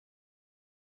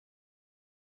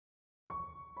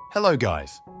Hello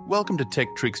guys, welcome to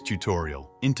Tech Tricks tutorial.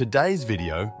 In today's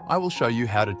video, I will show you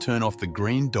how to turn off the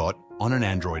green dot on an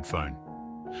Android phone.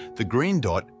 The green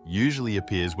dot usually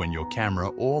appears when your camera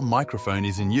or microphone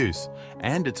is in use,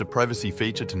 and it's a privacy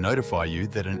feature to notify you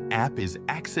that an app is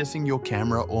accessing your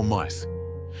camera or mice.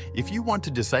 If you want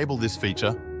to disable this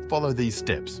feature, follow these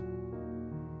steps.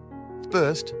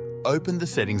 First, open the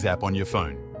Settings app on your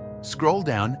phone. Scroll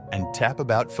down and tap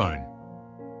About Phone.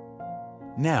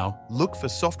 Now, look for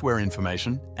software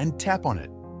information and tap on it.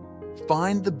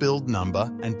 Find the build number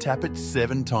and tap it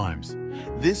 7 times.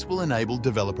 This will enable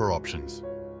developer options.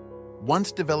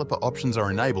 Once developer options are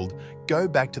enabled, go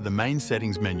back to the main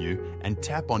settings menu and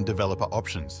tap on developer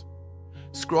options.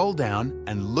 Scroll down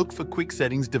and look for quick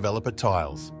settings developer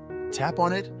tiles. Tap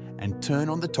on it and turn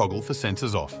on the toggle for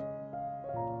sensors off.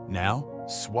 Now,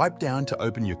 swipe down to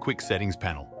open your quick settings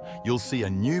panel. You'll see a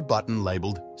new button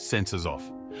labeled Sensors Off.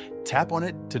 Tap on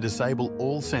it to disable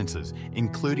all sensors,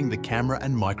 including the camera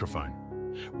and microphone.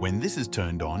 When this is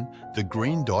turned on, the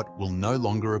green dot will no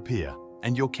longer appear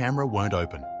and your camera won't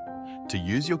open. To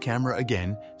use your camera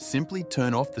again, simply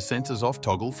turn off the Sensors Off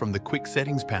toggle from the Quick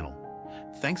Settings panel.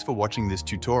 Thanks for watching this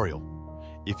tutorial.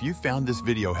 If you found this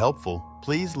video helpful,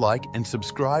 please like and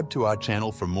subscribe to our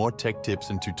channel for more tech tips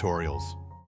and tutorials.